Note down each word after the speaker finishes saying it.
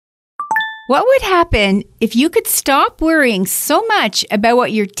What would happen if you could stop worrying so much about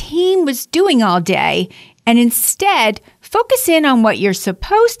what your team was doing all day and instead focus in on what you're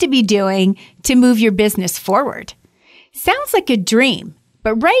supposed to be doing to move your business forward? Sounds like a dream,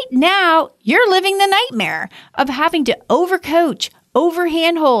 but right now you're living the nightmare of having to overcoach,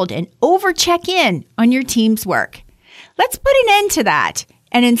 over-handhold, and over-check in on your team's work. Let's put an end to that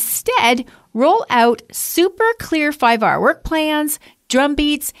and instead roll out super clear 5-hour work plans, drum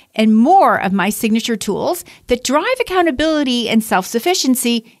beats, and more of my signature tools that drive accountability and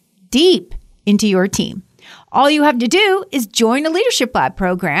self-sufficiency deep into your team. All you have to do is join a Leadership Lab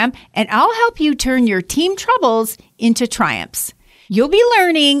program, and I'll help you turn your team troubles into triumphs. You'll be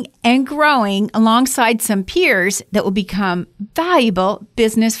learning and growing alongside some peers that will become valuable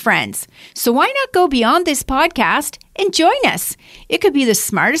business friends. So why not go beyond this podcast and join us? It could be the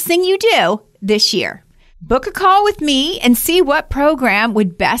smartest thing you do this year. Book a call with me and see what program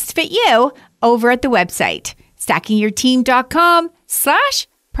would best fit you over at the website,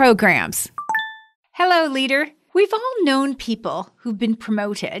 stackingyourteam.com/programs. Hello, leader. We've all known people who've been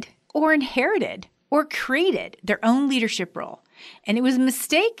promoted or inherited or created their own leadership role, and it was a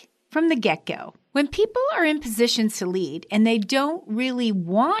mistake from the get-go. When people are in positions to lead and they don't really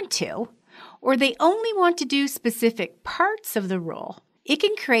want to, or they only want to do specific parts of the role, it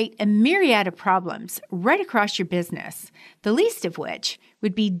can create a myriad of problems right across your business, the least of which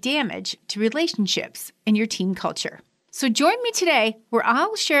would be damage to relationships and your team culture. So join me today where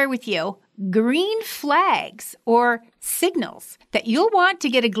I'll share with you green flags or signals that you'll want to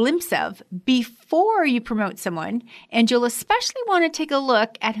get a glimpse of before you promote someone, and you'll especially want to take a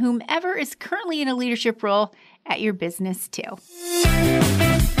look at whomever is currently in a leadership role at your business too.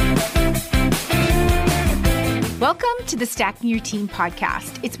 Welcome to the Stacking Your Team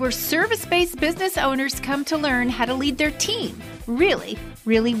podcast. It's where service-based business owners come to learn how to lead their team really,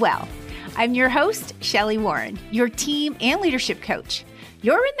 really well. I'm your host, Shelli Warren, your team and leadership coach.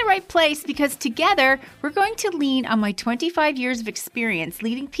 You're in the right place because together we're going to lean on my 25 years of experience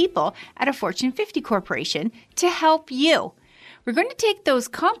leading people at a Fortune 50 corporation to help you. We're going to take those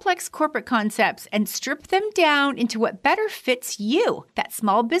complex corporate concepts and strip them down into what better fits you, that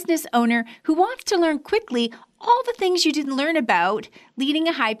small business owner who wants to learn quickly all the things you didn't learn about leading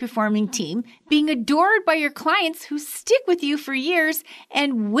a high-performing team, being adored by your clients who stick with you for years,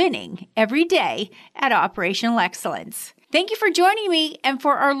 and winning every day at operational excellence. Thank you for joining me, and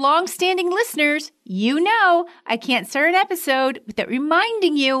for our long-standing listeners, you know I can't start an episode without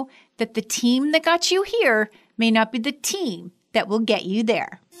reminding you that the team that got you here may not be the team that will get you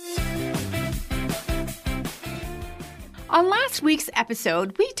there. On last week's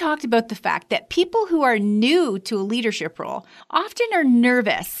episode, we talked about the fact that people who are new to a leadership role often are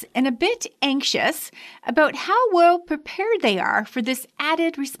nervous and a bit anxious about how well prepared they are for this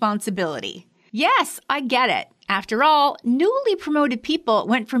added responsibility. Yes, I get it. After all, newly promoted people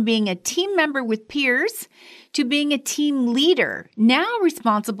went from being a team member with peers to being a team leader, now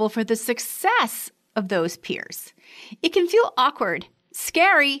responsible for the success of those peers. It can feel awkward,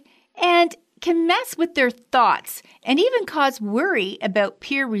 scary, and can mess with their thoughts and even cause worry about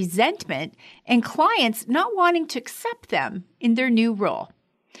peer resentment and clients not wanting to accept them in their new role.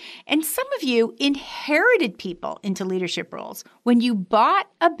 And some of you inherited people into leadership roles when you bought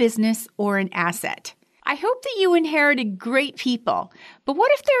a business or an asset. I hope that you inherited great people, but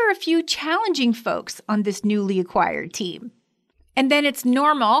what if there are a few challenging folks on this newly acquired team? And then it's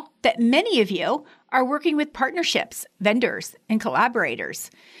normal that many of you are working with partnerships, vendors, and collaborators,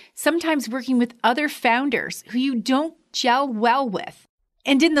 sometimes working with other founders who you don't gel well with.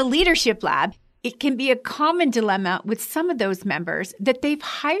 And in the Leadership Lab, it can be a common dilemma with some of those members that they've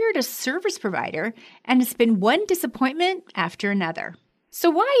hired a service provider and it's been one disappointment after another. So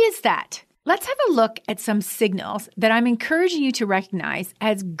why is that? Let's have a look at some signals that I'm encouraging you to recognize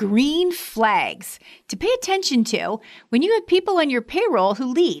as green flags to pay attention to when you have people on your payroll who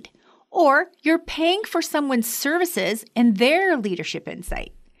lead, or you're paying for someone's services and their leadership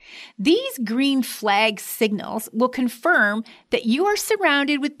insight. These green flag signals will confirm that you are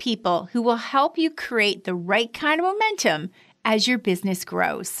surrounded with people who will help you create the right kind of momentum as your business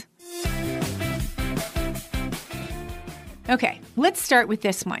grows. Okay, let's start with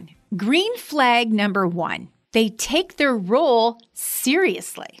this one. Green flag number 1. They take their role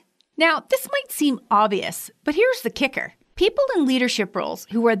seriously. Now, this might seem obvious, but here's the kicker. People in leadership roles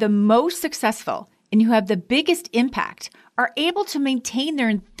who are the most successful and who have the biggest impact are able to maintain their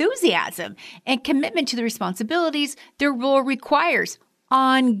enthusiasm and commitment to the responsibilities their role requires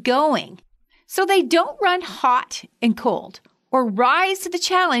ongoing. So they don't run hot and cold or rise to the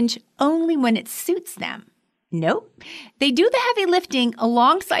challenge only when it suits them. Nope. They do the heavy lifting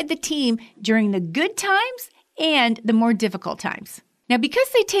alongside the team during the good times and the more difficult times. Now, because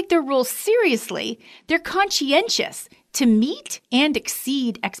they take their role seriously, they're conscientious to meet and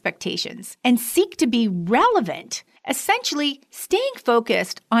exceed expectations and seek to be relevant, essentially staying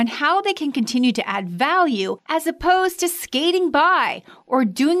focused on how they can continue to add value as opposed to skating by or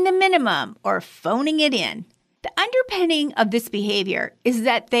doing the minimum or phoning it in. The underpinning of this behavior is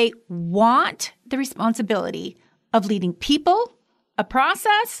that they want the responsibility of leading people, a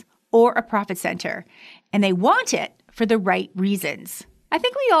process, or a profit center, and they want it for the right reasons. I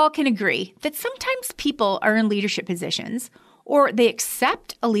think we all can agree that sometimes people are in leadership positions or they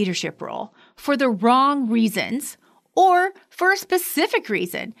accept a leadership role for the wrong reasons or for a specific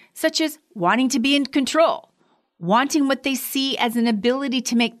reason, such as wanting to be in control, wanting what they see as an ability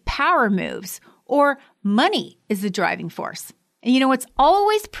to make power moves, or money is the driving force. And it's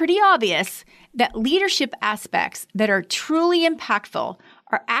always pretty obvious that leadership aspects that are truly impactful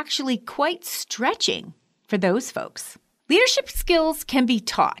are actually quite stretching for those folks. Leadership skills can be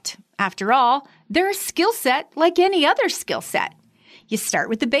taught. After all, they're a skill set like any other skill set. You start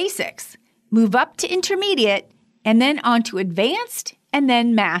with the basics, move up to intermediate, and then on to advanced, and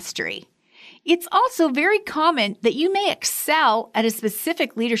then mastery. It's also very common that you may excel at a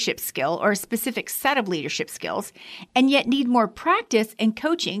specific leadership skill or a specific set of leadership skills, and yet need more practice and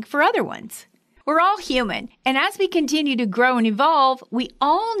coaching for other ones. We're all human, and as we continue to grow and evolve, we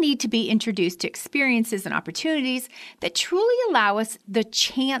all need to be introduced to experiences and opportunities that truly allow us the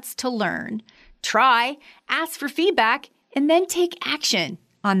chance to learn, try, ask for feedback, and then take action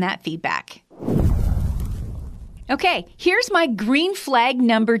on that feedback. Okay, here's my green flag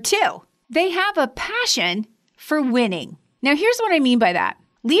number 2. They have a passion for winning. Now, here's what I mean by that.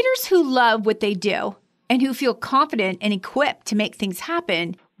 Leaders who love what they do and who feel confident and equipped to make things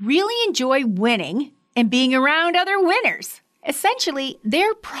happen really enjoy winning and being around other winners. Essentially,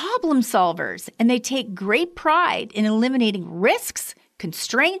 they're problem solvers and they take great pride in eliminating risks,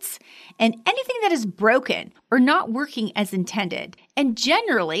 constraints, and anything that is broken or not working as intended. And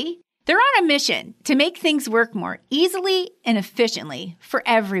generally, they're on a mission to make things work more easily and efficiently for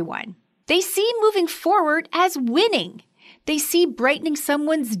everyone. They see moving forward as winning. They see brightening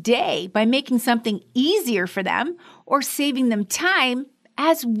someone's day by making something easier for them or saving them time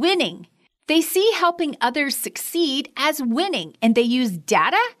as winning. They see helping others succeed as winning, and they use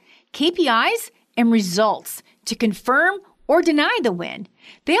data, KPIs, and results to confirm or deny the win.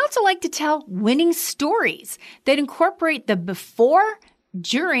 They also like to tell winning stories that incorporate the before,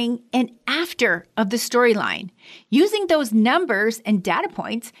 during, and after of the storyline, using those numbers and data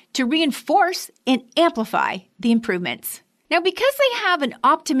points to reinforce and amplify the improvements. Now, because they have an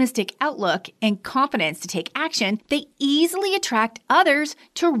optimistic outlook and confidence to take action, they easily attract others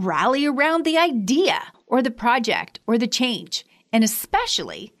to rally around the idea or the project or the change, and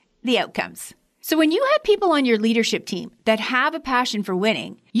especially the outcomes. So when you have people on your leadership team that have a passion for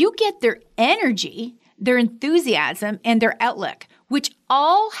winning, you get their energy, their enthusiasm, and their outlook, which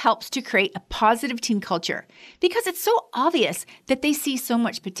all helps to create a positive team culture because it's so obvious that they see so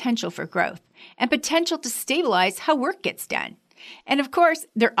much potential for growth and potential to stabilize how work gets done. And of course,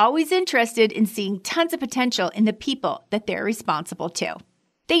 they're always interested in seeing tons of potential in the people that they're responsible to.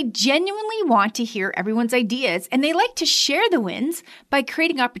 They genuinely want to hear everyone's ideas, and they like to share the wins by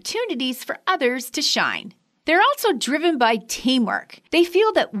creating opportunities for others to shine. They're also driven by teamwork. They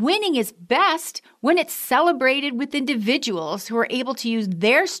feel that winning is best when it's celebrated with individuals who are able to use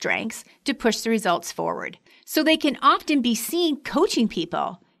their strengths to push the results forward. So they can often be seen coaching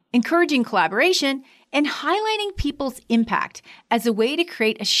people, encouraging collaboration, and highlighting people's impact as a way to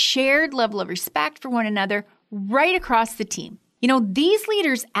create a shared level of respect for one another right across the team. These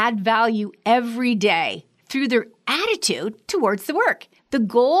leaders add value every day through their attitude towards the work, the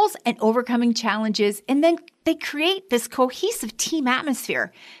goals and overcoming challenges, and then they create this cohesive team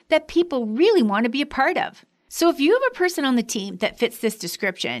atmosphere that people really want to be a part of. So if you have a person on the team that fits this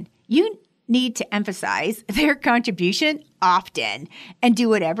description, you need to emphasize their contribution often and do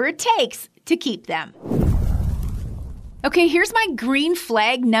whatever it takes to keep them. Okay, here's my green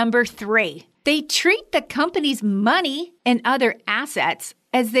flag number 3. They treat the company's money and other assets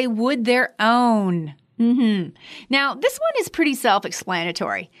as they would their own. Now, this one is pretty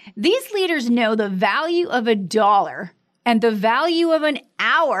self-explanatory. These leaders know the value of $1 and the value of an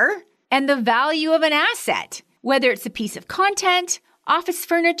hour and the value of an asset, whether it's a piece of content, office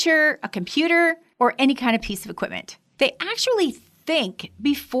furniture, a computer, or any kind of piece of equipment. They actually think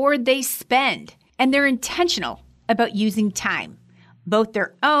before they spend, and they're intentional about using time, both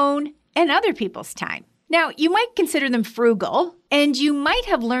their own and other people's time. Now, you might consider them frugal, and you might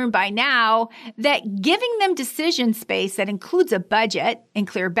have learned by now that giving them decision space that includes a budget and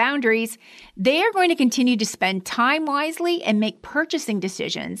clear boundaries, they are going to continue to spend time wisely and make purchasing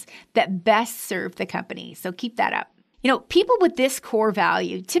decisions that best serve the company. So keep that up. People with this core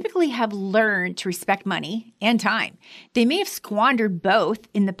value typically have learned to respect money and time. They may have squandered both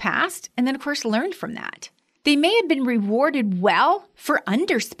in the past and then, of course, learned from that. They may have been rewarded well for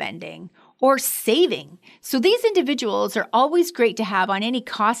underspending or saving. So these individuals are always great to have on any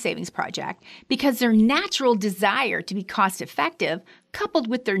cost savings project because their natural desire to be cost effective, coupled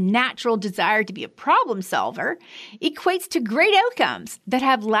with their natural desire to be a problem solver, equates to great outcomes that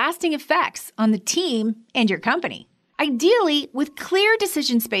have lasting effects on the team and your company. Ideally, with clear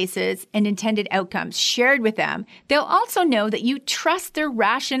decision spaces and intended outcomes shared with them, they'll also know that you trust their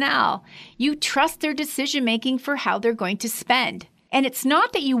rationale. You trust their decision-making for how they're going to spend. And it's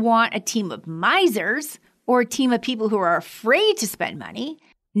not that you want a team of misers or a team of people who are afraid to spend money.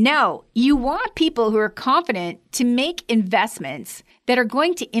 No, you want people who are confident to make investments that are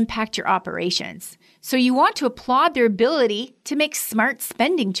going to impact your operations. So you want to applaud their ability to make smart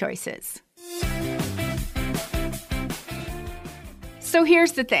spending choices. So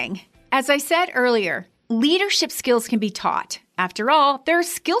here's the thing. As I said earlier, leadership skills can be taught. After all, they're a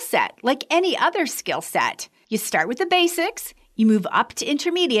skill set like any other skill set. You start with the basics, you move up to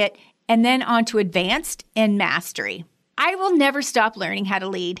intermediate, and then on to advanced and mastery. I will never stop learning how to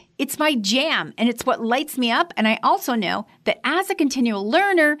lead. It's my jam, and it's what lights me up. And I also know that as a continual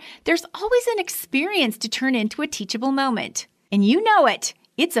learner, there's always an experience to turn into a teachable moment. And you know it.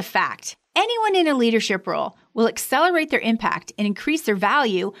 It's a fact. Anyone in a leadership role will accelerate their impact and increase their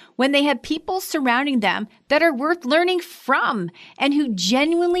value when they have people surrounding them that are worth learning from and who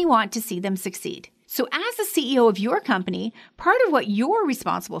genuinely want to see them succeed. So as the CEO of your company, part of what you're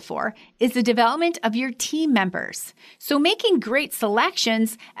responsible for is the development of your team members. So making great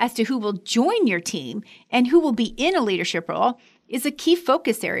selections as to who will join your team and who will be in a leadership role is a key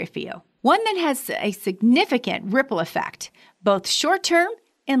focus area for you. One that has a significant ripple effect, both short-term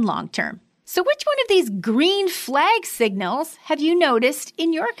and long-term. So which one of these green flag signals have you noticed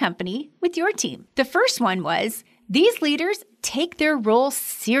in your company with your team? The first one was these leaders take their role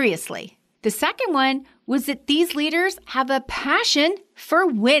seriously. The second one was that these leaders have a passion for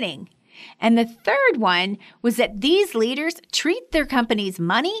winning. And the third one was that these leaders treat their company's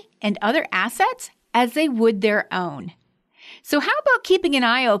money and other assets as they would their own. So how about keeping an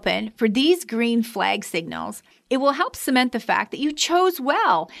eye open for these green flag signals? It will help cement the fact that you chose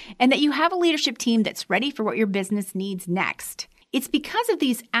well and that you have a leadership team that's ready for what your business needs next. It's because of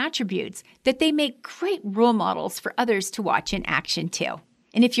these attributes that they make great role models for others to watch in action too.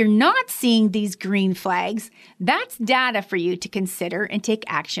 And if you're not seeing these green flags, that's data for you to consider and take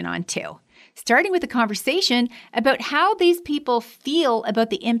action on too. Starting with a conversation about how these people feel about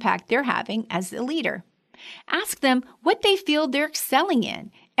the impact they're having as a leader. Ask them what they feel they're excelling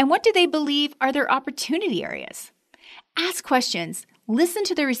in and what do they believe are their opportunity areas. Ask questions, listen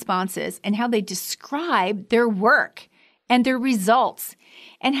to their responses and how they describe their work and their results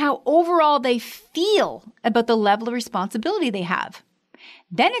and how overall they feel about the level of responsibility they have.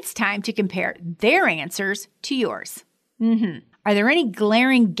 Then it's time to compare their answers to yours. Are there any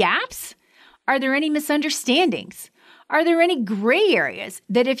glaring gaps? Are there any misunderstandings? Are there any gray areas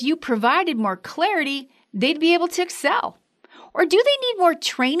that if you provided more clarity, they'd be able to excel? Or do they need more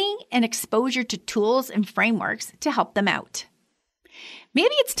training and exposure to tools and frameworks to help them out?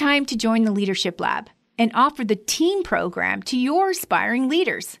 Maybe it's time to join the Leadership Lab and offer the team program to your aspiring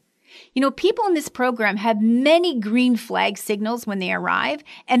leaders. People in this program have many green flag signals when they arrive,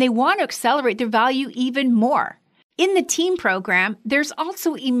 and they want to accelerate their value even more. In the team program, there's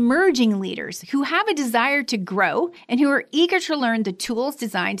also emerging leaders who have a desire to grow and who are eager to learn the tools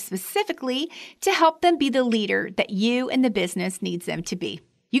designed specifically to help them be the leader that you and the business needs them to be.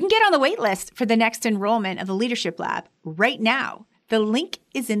 You can get on the wait list for the next enrollment of the Leadership Lab right now. The link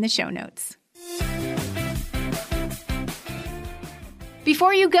is in the show notes.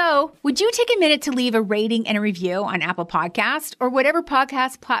 Before you go, would you take a minute to leave a rating and a review on Apple Podcasts or whatever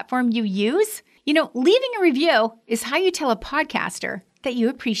podcast platform you use? Leaving a review is how you tell a podcaster that you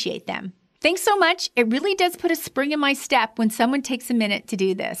appreciate them. Thanks so much. It really does put a spring in my step when someone takes a minute to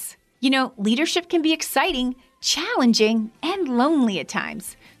do this. Leadership can be exciting, challenging, and lonely at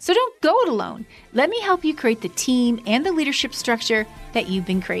times. So don't go it alone. Let me help you create the team and the leadership structure that you've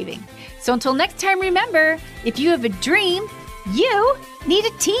been craving. So until next time, remember, if you have a dream, you need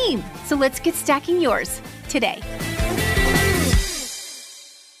a team. So let's get stacking yours today.